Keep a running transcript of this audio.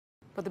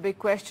But the big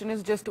question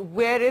is just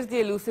where is the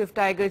elusive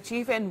tiger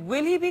chief and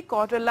will he be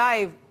caught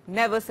alive?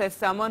 Never, says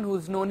someone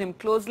who's known him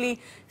closely.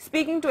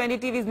 Speaking to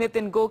NDTV's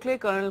Nitin, Gokhale,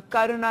 Colonel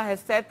Karuna has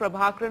said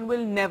Prabhakaran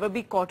will never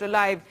be caught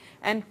alive.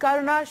 And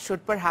Karuna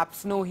should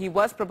perhaps know. He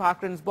was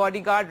Prabhakaran's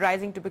bodyguard,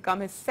 rising to become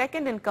his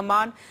second in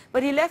command.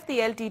 But he left the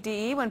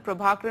LTTE when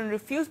Prabhakaran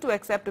refused to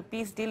accept a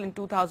peace deal in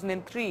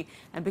 2003.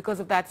 And because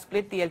of that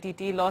split, the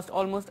LTTE lost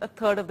almost a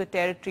third of the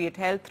territory it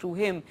held through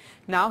him.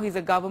 Now he's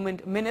a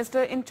government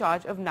minister in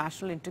charge of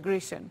national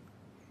integration.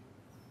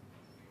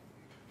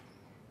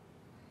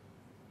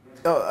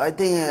 So I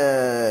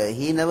think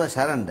he never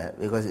surrendered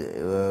because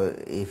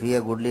if he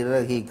a good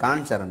leader, he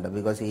can't surrender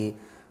because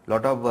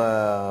lot of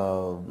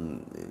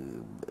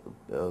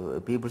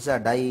people are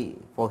die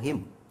for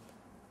him,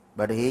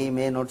 but he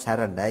may not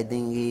surrender. I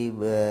think he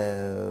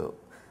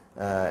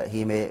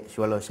may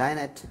swallow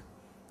cyanide,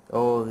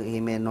 or he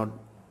may not.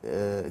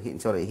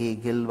 He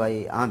killed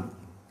by army.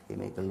 He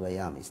may kill by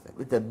army.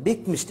 With a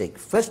big mistake,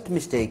 first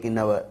mistake in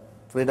our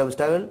freedom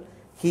struggle,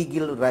 he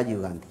killed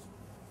Rajiv Gandhi.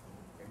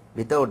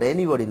 Without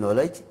anybody's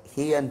knowledge,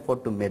 he and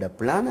Fortu made a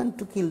plan and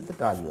to kill the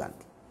Rajiv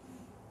Gandhi.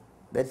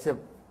 That's a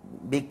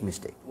big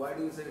mistake. Why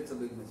do you say it's a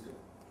big mistake?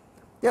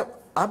 Yeah,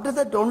 after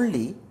that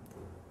only,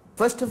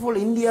 first of all,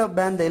 India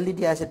banned the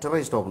LTTE as a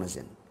terrorist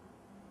organization.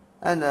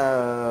 And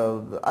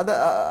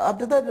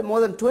after that,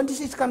 more than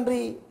 26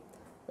 countries,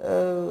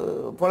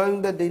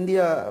 following that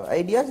India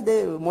ideas,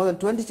 more than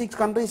 26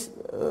 countries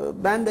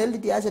banned the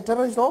LTTE as a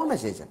terrorist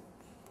organization.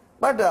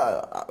 But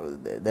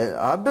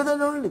after that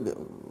only,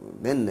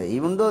 then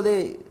even though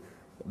they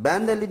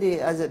banned the LTTE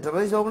as a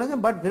terrorist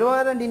organization, but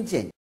Prabhakaran didn't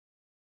change.